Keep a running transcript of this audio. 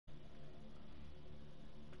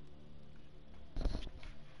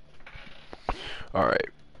Alright.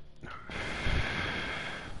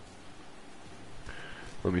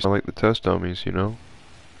 Let me sound like the test dummies, you know?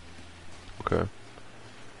 Okay.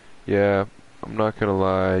 Yeah, I'm not gonna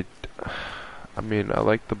lie. I mean, I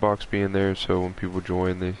like the box being there so when people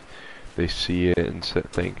join, they see it and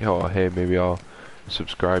think, oh, hey, maybe I'll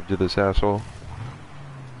subscribe to this asshole.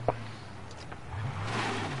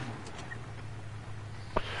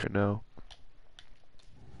 Right now.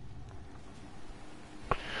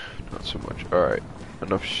 Not so much. Alright,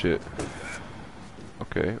 enough shit.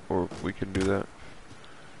 Okay, or we can do that.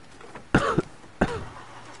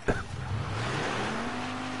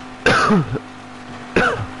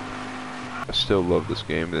 I still love this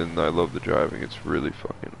game and I love the driving. It's really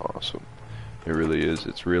fucking awesome. It really is.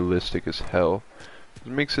 It's realistic as hell.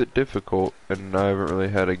 It makes it difficult, and I haven't really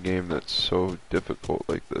had a game that's so difficult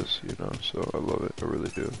like this, you know, so I love it. I really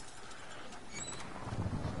do.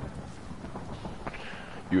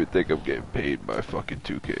 You would think I'm getting paid by fucking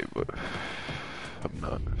 2K, but I'm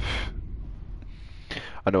not.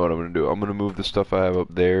 I know what I'm gonna do. I'm gonna move the stuff I have up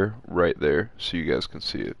there, right there, so you guys can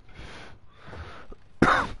see it.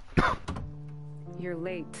 You're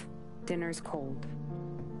late. Dinner's cold.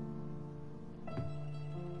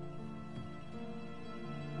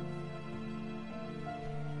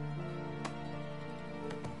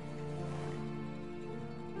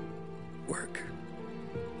 Work.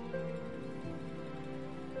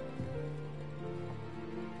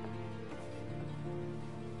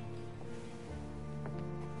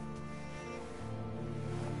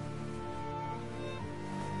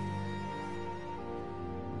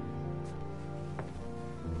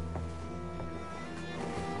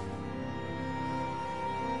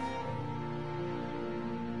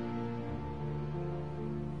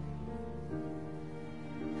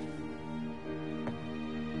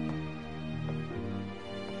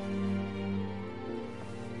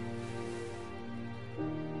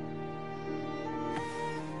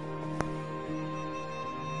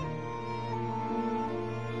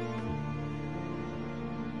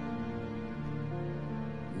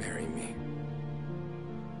 Marry me.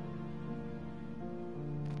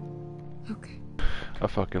 Okay. I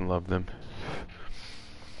fucking love them.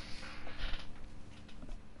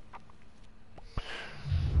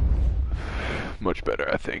 Much better,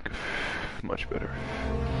 I think. Much better.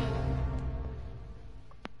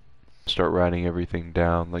 Start writing everything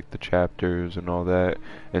down, like the chapters and all that,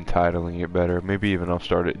 and titling it better. Maybe even I'll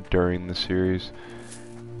start it during the series.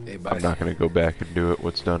 Hey, boss. I'm not gonna go back and do it.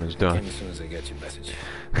 What's done is done. Came as soon as I got your message.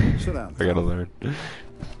 Sit down. I gotta learn.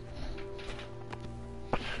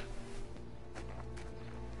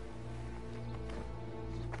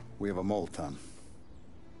 We have a mole, Tom.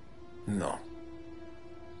 No.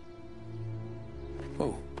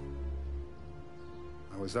 Oh.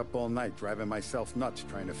 I was up all night driving myself nuts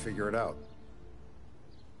trying to figure it out.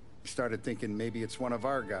 I started thinking maybe it's one of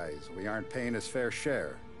our guys. We aren't paying his fair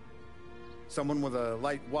share. Someone with a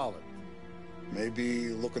light wallet. Maybe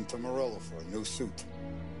looking to Morello for a new suit.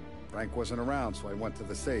 Frank wasn't around, so I went to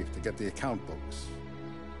the safe to get the account books.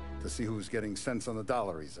 To see who's getting cents on the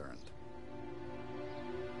dollar he's earned.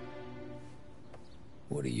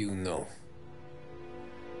 What do you know?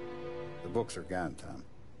 The books are gone, Tom.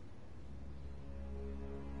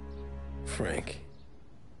 Frank.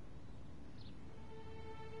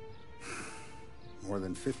 More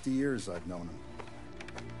than 50 years I've known him.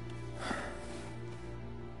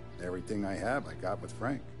 Everything I have, I got with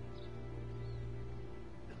Frank.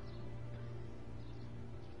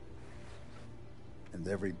 And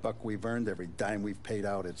every buck we've earned, every dime we've paid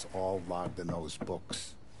out, it's all logged in those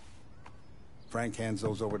books. Frank hands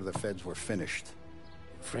those over to the feds, we're finished.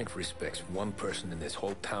 Frank respects one person in this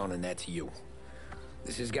whole town, and that's you.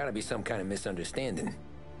 This has got to be some kind of misunderstanding.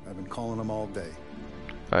 I've been calling him all day.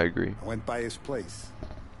 I agree. I went by his place.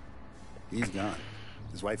 He's gone.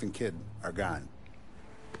 His wife and kid are gone.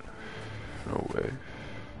 No way.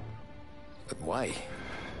 But why?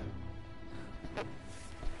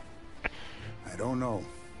 I don't know.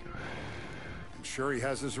 I'm sure he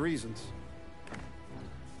has his reasons.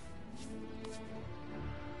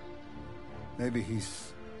 Maybe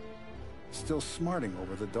he's still smarting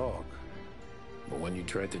over the dog. The one you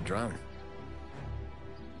tried to drown?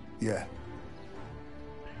 Yeah.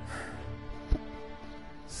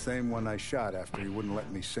 Same one I shot after he wouldn't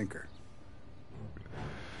let me sink her.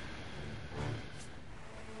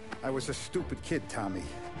 I was a stupid kid, Tommy.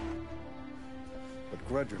 But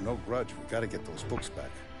grudge or no grudge, we gotta get those books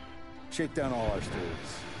back. Shake down all our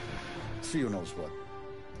stories. See who knows what.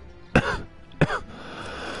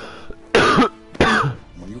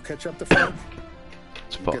 When you catch up to Frank,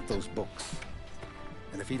 you get those books.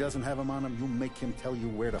 And if he doesn't have them on him, you make him tell you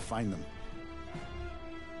where to find them.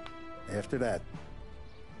 After that,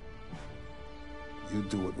 you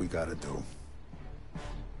do what we gotta do.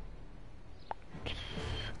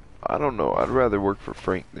 I don't know. I'd rather work for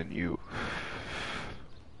Frank than you.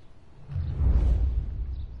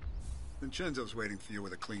 Vincenzo's waiting for you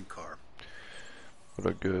with a clean car. But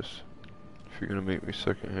I guess if you're gonna make me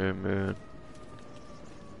secondhand, man.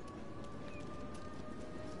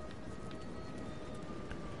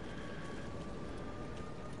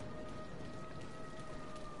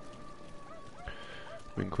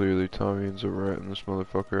 I mean, clearly Tommy ends up ratting this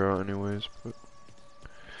motherfucker out anyways, but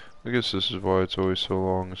I guess this is why it's always so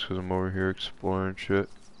long, is because I'm over here exploring shit.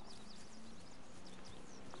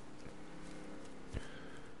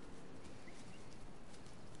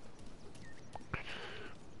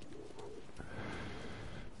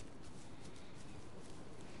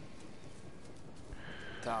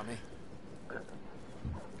 Tommy.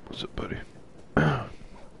 What's up, buddy?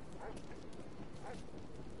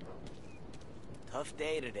 Tough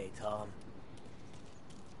day today, Tom.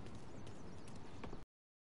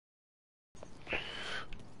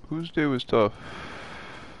 Whose day was tough?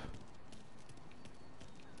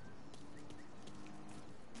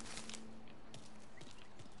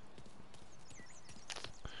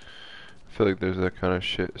 I feel like there's that kind of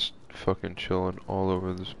shit fucking chilling all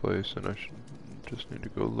over this place, and I should just need to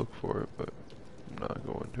go look for it, but I'm not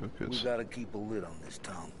going to, We because gotta keep a lid on this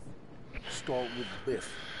town. Start with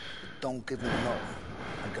Biff, but don't give him nothing.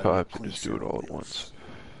 I got I'll a have to clean just do it set of all at wheels. once.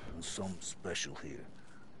 And something special here,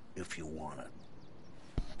 if you want it.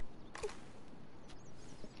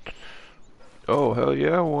 Oh, hell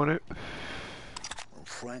yeah, I want it. When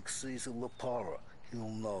Frank sees a La Parra, he'll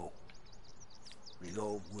know. The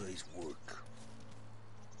old ways work.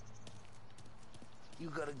 You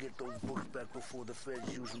gotta get those books back before the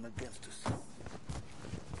feds use them against us.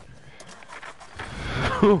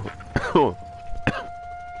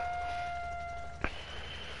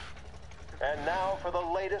 And now for the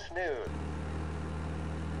latest news.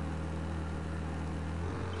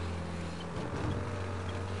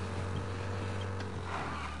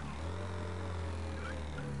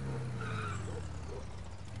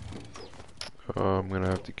 Oh, I'm gonna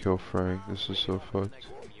have to kill Frank. This is so fucked.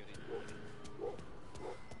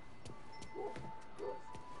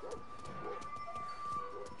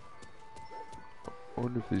 I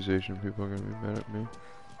wonder if these Asian people are gonna be mad at me.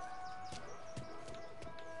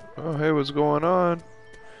 Oh, hey, what's going on?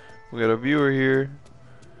 We got a viewer here.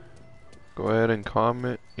 Go ahead and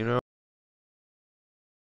comment, you know.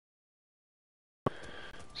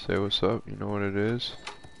 Say what's up, you know what it is.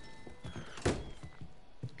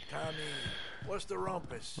 Tommy, what's the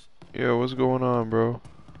rumpus? Yeah, what's going on, bro?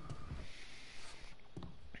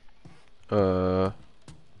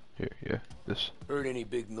 Here, yeah, this. Heard any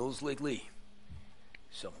big news lately?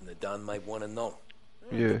 Something that Don might want to know.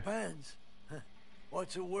 It Yeah. depends.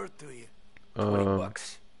 What's it worth to you?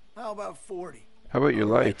 $20. How about 40? How about your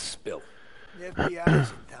All right, life? spill. The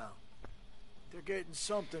FBI's in town. They're getting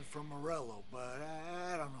something from Morello, but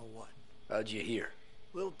I don't know what. How'd you hear?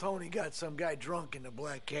 Little Tony got some guy drunk in the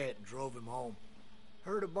Black Cat and drove him home.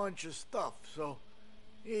 Heard a bunch of stuff, so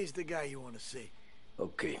he's the guy you want to see.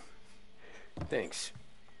 Okay. Thanks.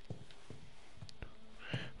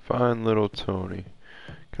 Fine little Tony.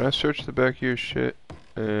 Can I search the back of your shit?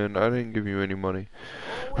 And I didn't give you any money.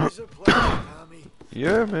 Always a pleasure, Tommy.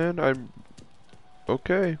 Yeah, man, I'm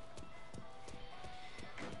okay.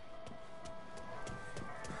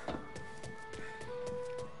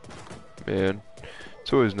 Man,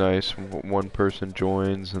 it's always nice when one person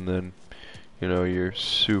joins and then, you know, you're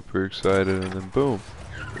super excited and then boom,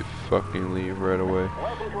 they fucking leave right away.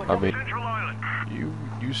 I mean,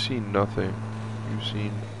 you seen nothing. You've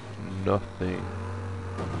seen nothing.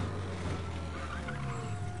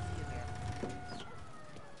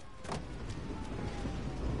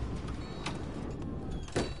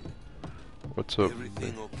 What's up?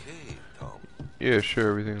 Everything okay, Tom? Yeah, sure,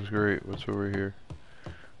 everything's great. What's over here?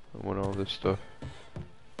 I want all this stuff.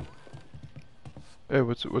 Hey,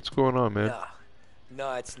 what's going on, man?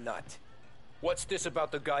 Nah, it's not. What's this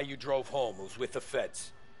about the guy you drove home who's with the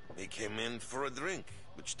feds? He came in for a drink,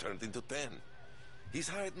 which turned into 10. He's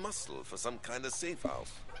hired muscle for some kind of safe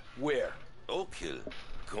house. Where? Oak Hill,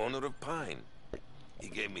 corner of Pine. He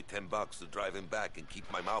gave me $10 to drive him back and keep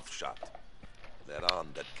my mouth shut. They're on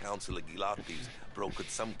that Councilor Gilatti's brokered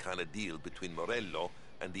some kind of deal between Morello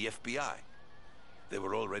and the FBI. They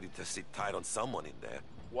were all ready to sit tight on someone in there.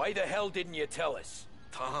 Why the hell didn't you tell us?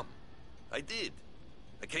 Tom, I did.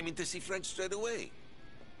 I came in to see Frank straight away.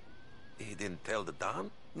 He didn't tell the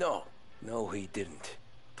Don? No, he didn't.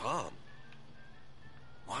 Tom,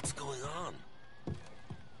 what's going on?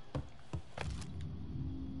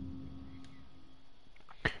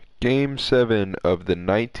 Game 7 of the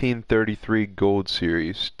 1933 Gold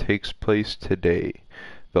Series takes place today.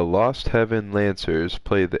 The Lost Heaven Lancers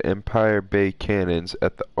play the Empire Bay Cannons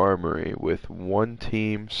at the Armory, with one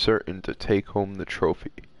team certain to take home the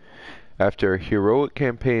trophy. After a heroic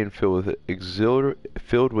campaign filled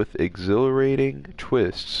with exhilarating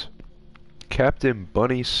twists, Captain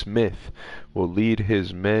Bunny Smith will lead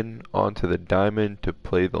his men onto the diamond to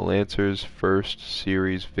play the Lancers' first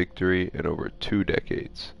series victory in over 2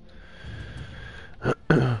 decades.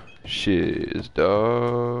 Shiz,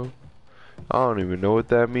 dog. I don't even know what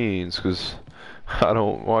that means, because I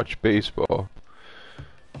don't watch baseball.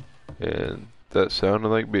 And that sounded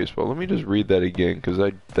like baseball. Let me just read that again, because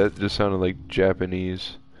that just sounded like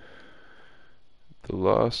Japanese. The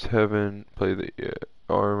Lost Heaven play the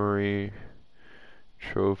Armory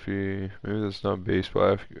trophy. Maybe that's not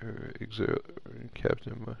baseball.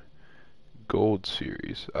 Captain Gold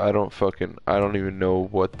Series. I don't even know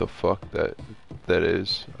what the fuck that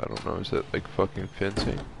is. I don't know. Is that like fucking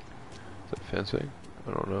fencing? Is that fencing?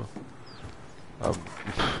 I don't know. I was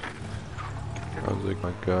like,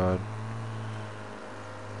 my god.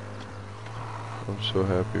 I'm so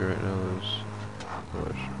happy right now.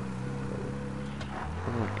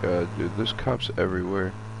 Oh my god, dude. There's cops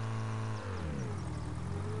everywhere.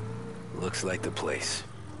 Looks like the place.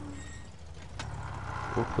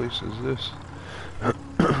 What place is this?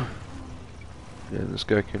 Man, this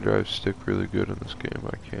guy can drive stick really good in this game.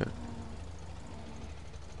 I can't.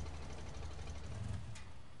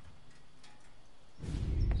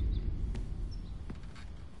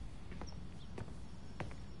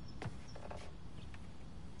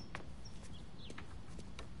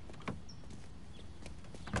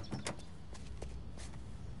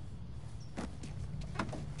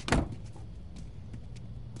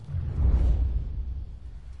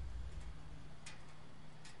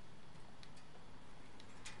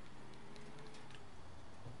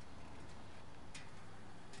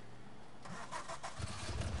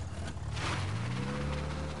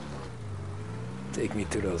 Take me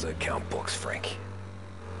to those account books, Frank.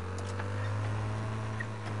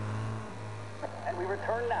 And we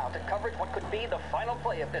return now to coverage what could be the final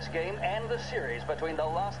play of this game and the series between the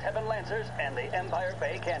Lost Heaven Lancers and the Empire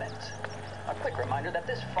Bay Cannons. A quick reminder that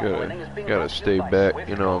this final inning is being gotta stay back,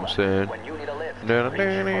 you know what I'm saying? When you need a lift,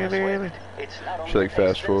 it's not should only like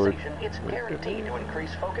fast forward. it's guaranteed to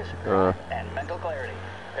increase focus and mental clarity.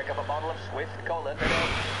 Pick up a bottle of Swift Cola today.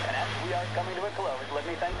 And as we are coming to a close, let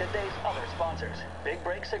me thank today's other sponsors, Big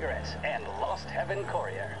Break Cigarettes and Lost Heaven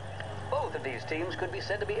Courier. Both of these teams could be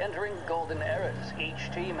said to be entering golden eras. Each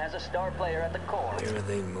team has a star player at the core. Where are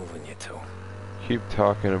they moving you to? Keep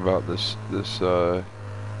talking about this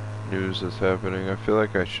news that's happening. I feel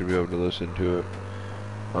like I should be able to listen to it.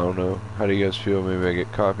 I don't know. How do you guys feel? Maybe I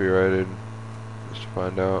get copyrighted just to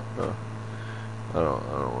find out. No. I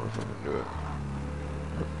don't want to fucking do it.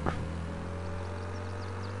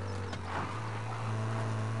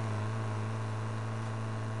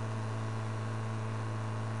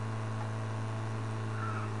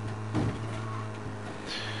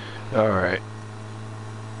 Alright.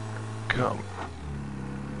 Come.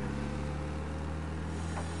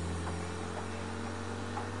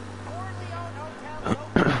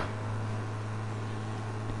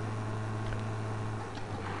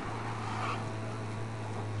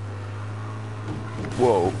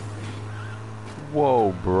 Whoa.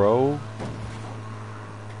 Whoa, bro.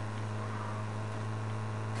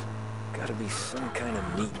 Gotta be some kind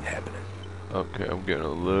of meet happening. Okay, I'm getting a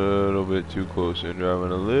little bit too close and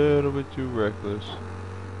driving a little bit too reckless.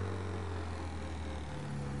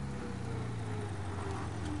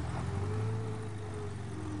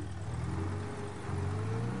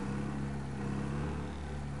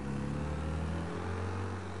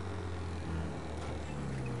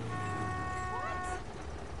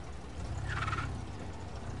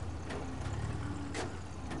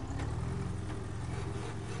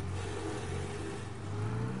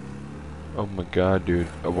 Oh my god, dude.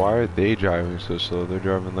 Why are they driving so slow? They're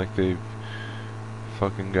driving like they've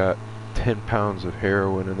fucking got 10 pounds of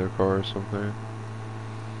heroin in their car or something.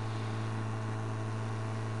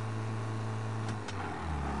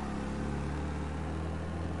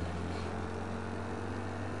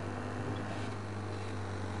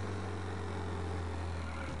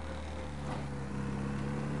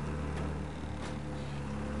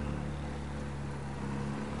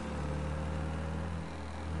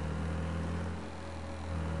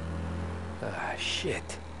 Ah,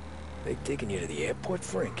 shit. They taking you to the airport,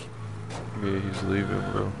 Frank? Yeah, he's leaving,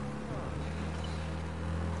 bro.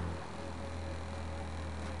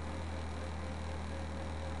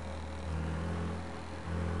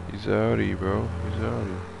 He's outie, bro. He's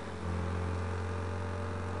outie.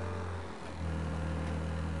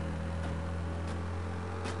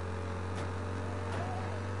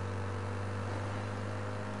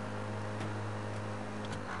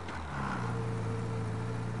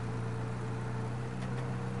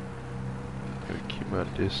 my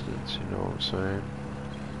distance, you know what I'm saying?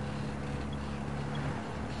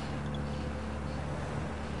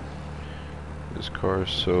 This car is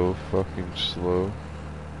so fucking slow.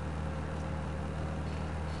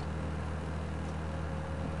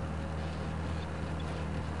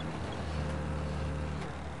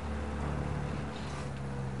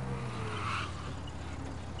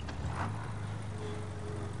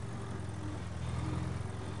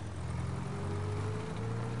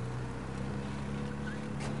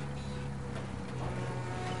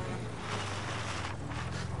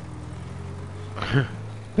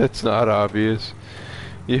 That's not obvious.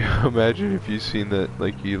 Yeah, imagine if you seen that,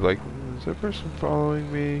 like, you like, is that person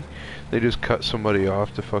following me? They just cut somebody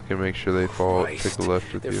off to fucking make sure they fall, take a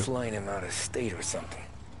left with They're you. flying him out of state or something.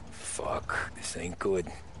 Fuck, this ain't good.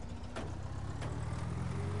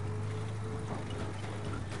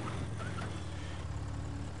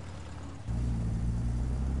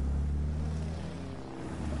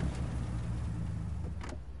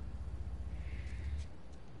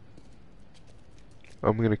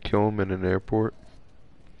 I'm gonna kill him in an airport.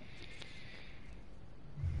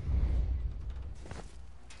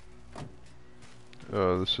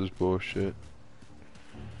 Oh, this is bullshit.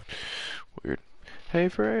 Weird. Hey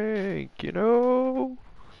Frank, you know,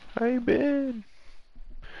 how you been?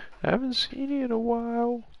 I haven't seen you in a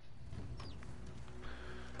while.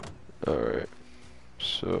 Alright,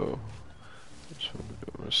 so, I'm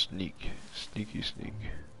gonna sneak. Sneaky sneak.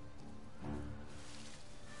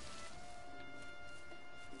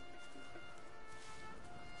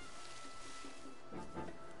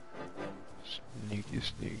 Sneaky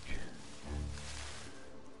sneak.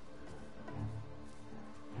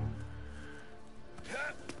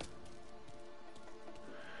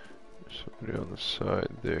 Somebody on the side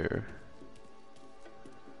there.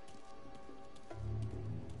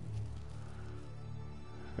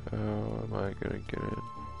 How am I gonna get in?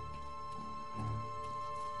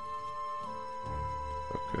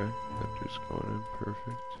 Okay, that dude's going in,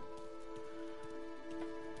 perfect.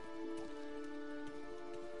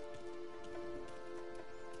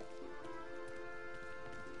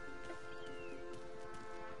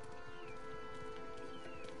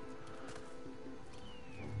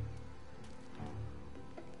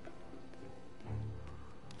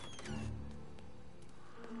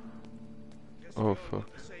 Oh fuck.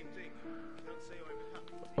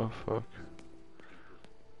 Oh fuck.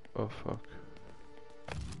 Oh fuck.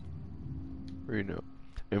 Reno.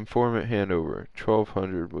 Informant handover.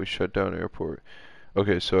 1200. We shut down airport.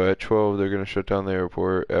 Okay, so at 12 they're gonna shut down the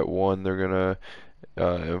airport. At 1 they're gonna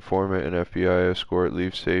informant and FBI escort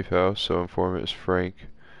leave safe house. So informant is Frank.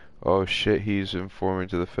 Oh shit, he's informing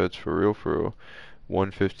to the feds for real for real.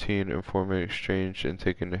 1:15 informant exchanged and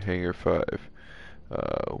taken to hangar 5.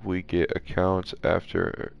 We get accounts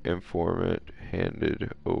after informant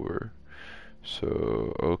handed over.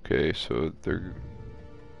 So, okay, so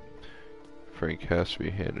Frank has to be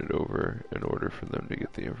handed over in order for them to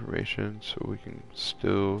get the information, so we can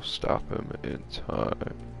still stop him in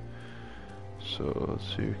time. So, let's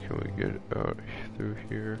see, can we get out through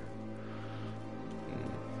here?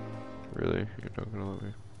 Really? You're not gonna let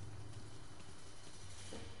me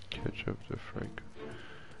catch up to Frank?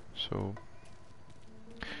 So,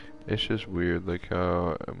 it's just weird, like,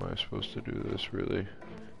 how am I supposed to do this, really?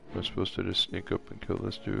 Am I supposed to just sneak up and kill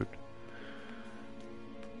this dude?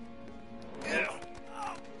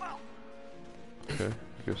 Okay,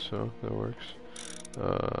 I guess so, that works.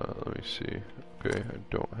 Let me see. Okay, I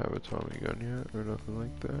don't have a Tommy gun yet, or nothing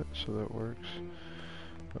like that, so that works.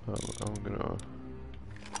 I'm gonna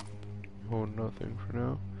hold nothing for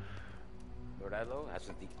now. Morello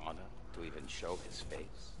hasn't the honor to even show his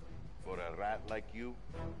face. For a rat like you?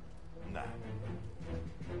 Nah.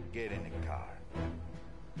 Get in the car.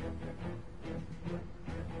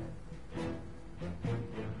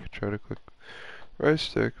 I try to click right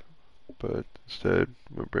stick, but instead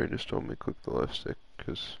my brain just told me click the left stick,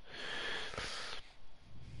 because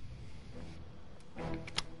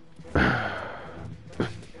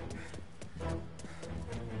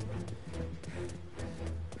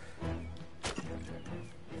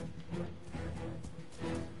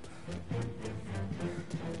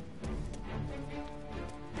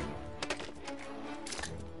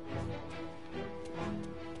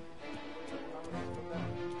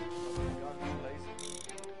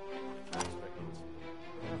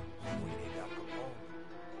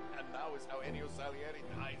And now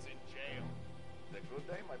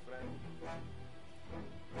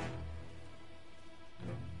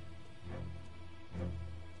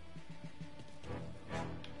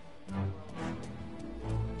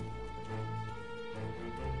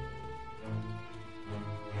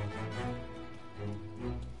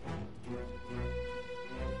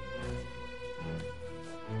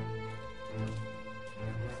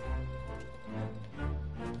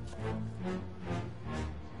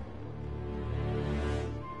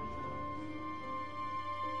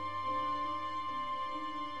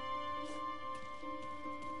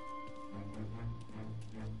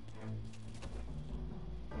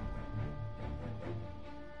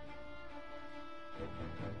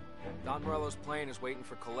Don Morello's plane is waiting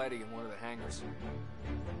for Coletti in one of the hangars.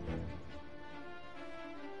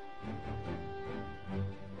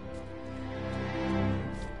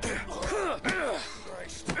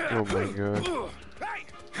 Oh my god.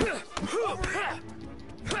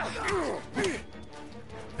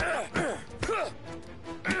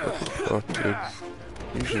 Fuck, dude.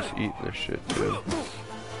 He's just eating this shit, dude. Oops.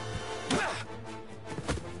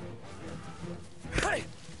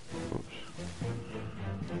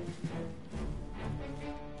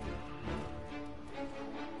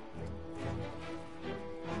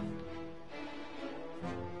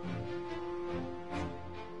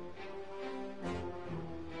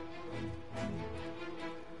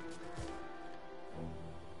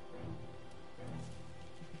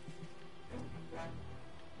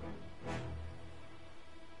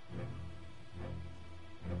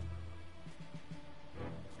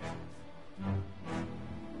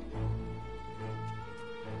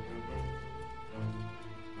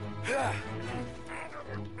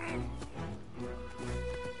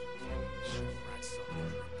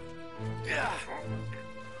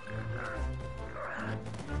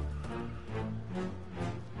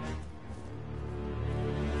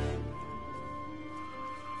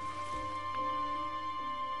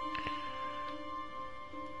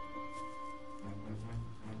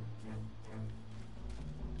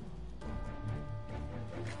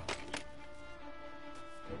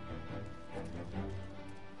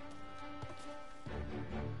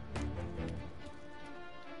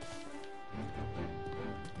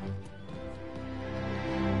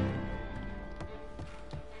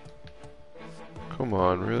 Come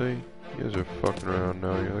on, really? You guys are fucking around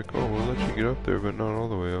now. You're like, oh, we'll let you get up there, but not all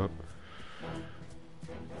the way up.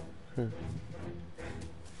 Huh.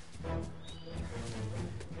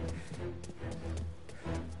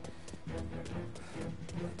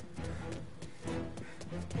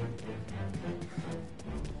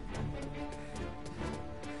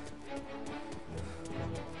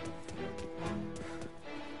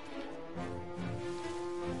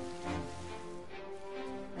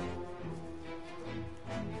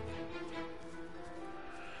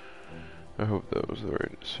 I hope that was the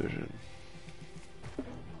right decision.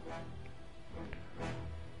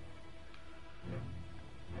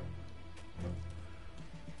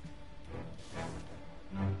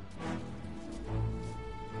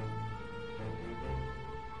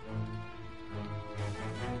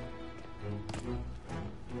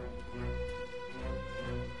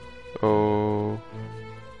 Oh.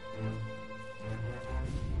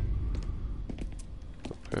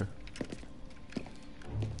 Okay.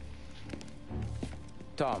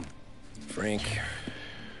 Tom. Frank.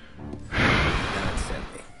 God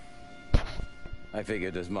sent me. I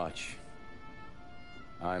figured as much.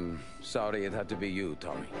 I'm sorry it had to be you,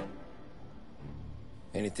 Tommy.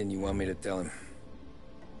 Anything you want me to tell him?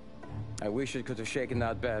 I wish it could have shaken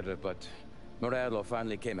out better, but Morello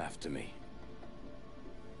finally came after me.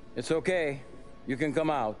 It's okay. You can come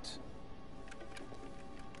out.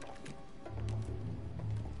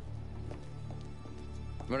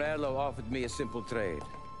 Morello offered me a simple trade.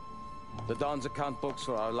 The Don's account books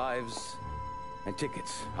for our lives and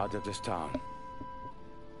tickets out of this town.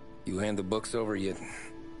 You hand the books over yet?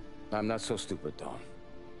 I'm not so stupid, Don.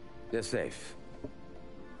 They're safe.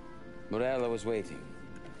 Morello was waiting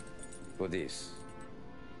for this.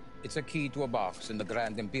 It's a key to a box in the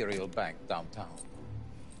Grand Imperial Bank downtown.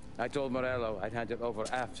 I told Morello I'd hand it over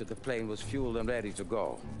after the plane was fueled and ready to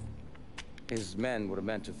go. His men were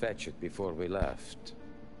meant to fetch it before we left.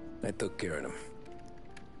 I took care of them.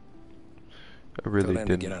 I really didn't.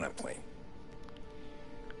 didn't. Get on a plane.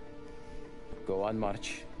 Go on,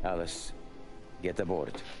 March. Alice, get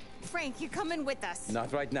aboard. Frank, you're coming with us.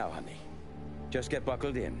 Not right now, honey. Just get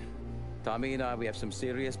buckled in. Tommy and I, we have some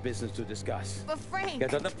serious business to discuss. But Frank...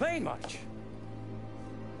 Get on the plane, March.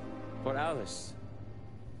 For Alice.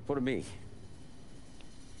 For me.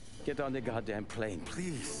 Get on the goddamn plane,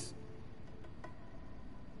 please.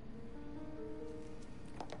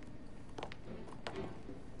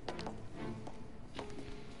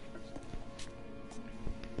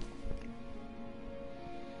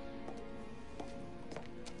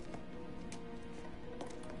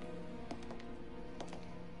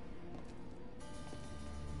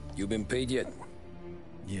 You been paid yet?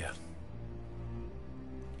 Yeah.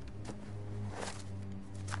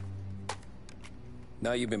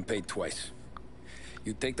 Now you've been paid twice.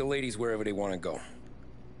 You take the ladies wherever they want to go.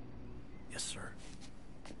 Yes, sir.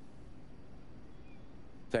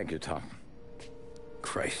 Thank you, Tom.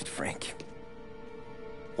 Christ, Frank.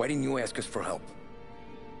 Why didn't you ask us for help?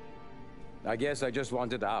 I guess I just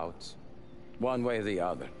wanted out. One way or the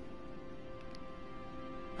other.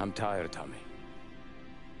 I'm tired, Tommy.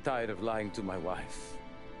 Tired of lying to my wife.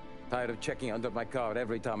 Tired of checking under my car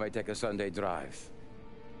every time I take a Sunday drive.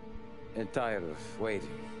 And tired of waiting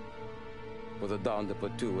for the dawn to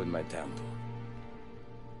put two in my temple.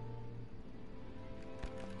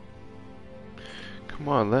 Come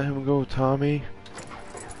on, let him go, Tommy.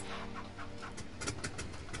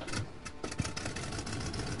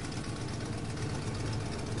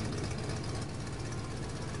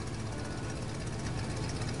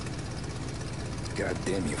 God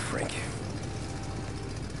damn you, Frank.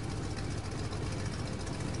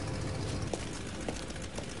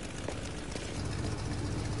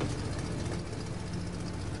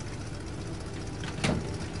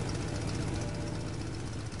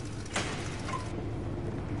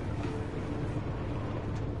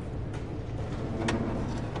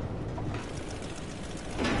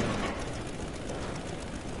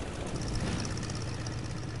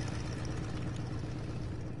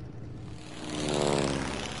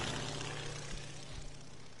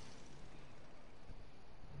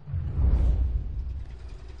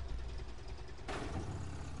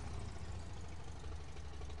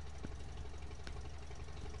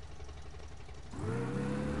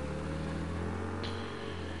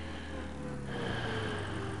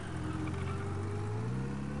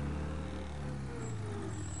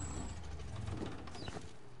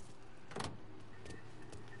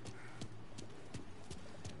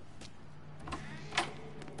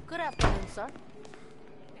 Good afternoon, sir.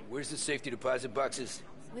 Where's the safety deposit boxes?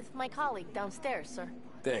 With my colleague downstairs, sir.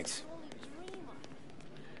 Thanks.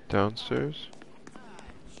 Downstairs?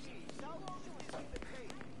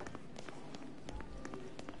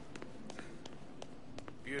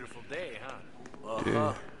 Beautiful day, huh? Uh-huh.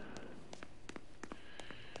 Yeah.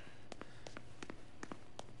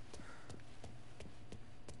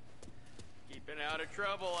 Keeping out of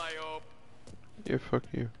trouble, I hope. Yeah, fuck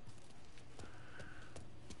you.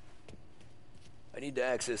 I need to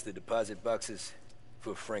access the deposit boxes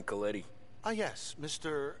for Frank Coletti. Ah, yes,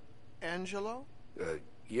 Mr. Angelo?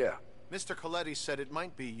 Yeah. Mr. Coletti said it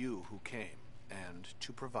might be you who came, and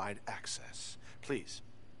to provide access. Please,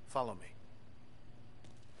 follow me.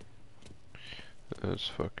 That's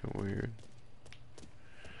fucking weird.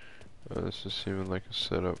 This is seeming like a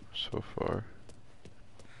setup so far.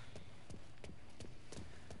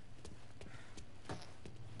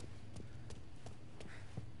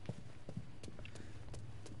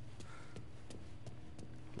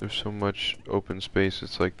 There's so much open space,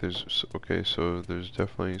 it's like there's... Okay, so there's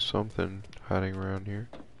definitely something hiding around here.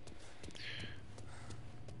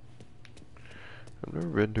 I've never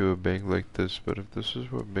been to a bank like this, but if this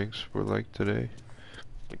is what banks were like today,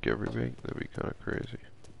 like every bank, that'd be kind of crazy.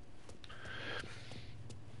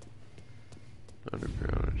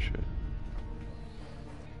 Underground and shit.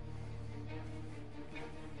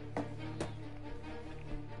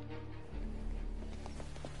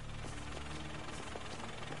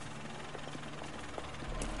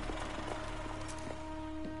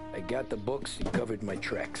 I got the books and covered my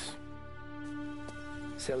tracks.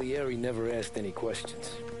 Salieri never asked any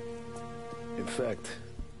questions. In fact,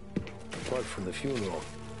 apart from the funeral,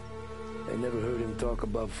 I never heard him talk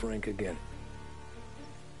about Frank again.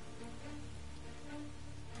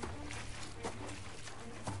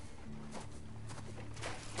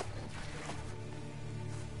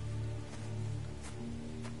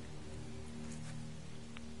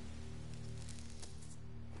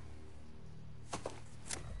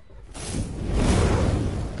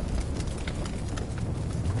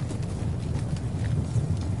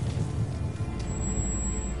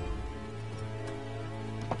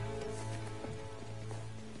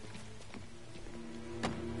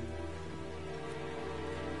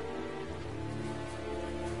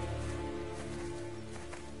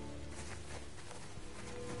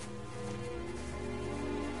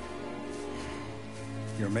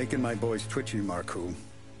 You're making my boys twitchy, Marcoux.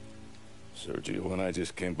 Sergio and I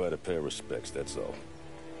just came by to pay respects, that's all.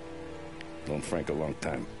 Known Frank a long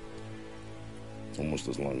time. Almost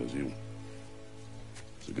as long as you.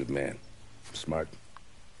 He's a good man. Smart.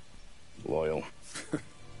 Loyal.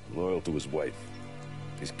 Loyal to his wife.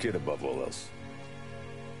 His kid above all else.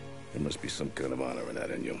 There must be some kind of honor in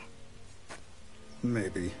that in you.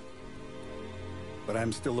 Maybe. But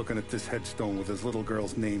I'm still looking at this headstone with his little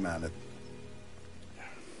girl's name on it.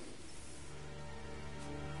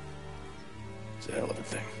 It's a hell of a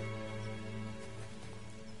thing.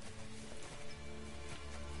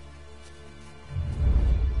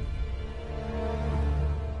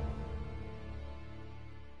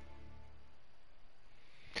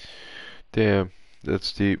 Damn,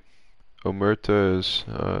 that's deep. Omerta is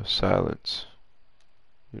silence.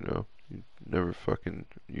 You know,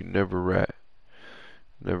 You never rat.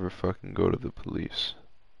 Never fucking go to the police.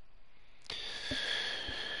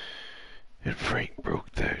 And Frank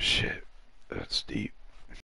broke that shit. That's deep.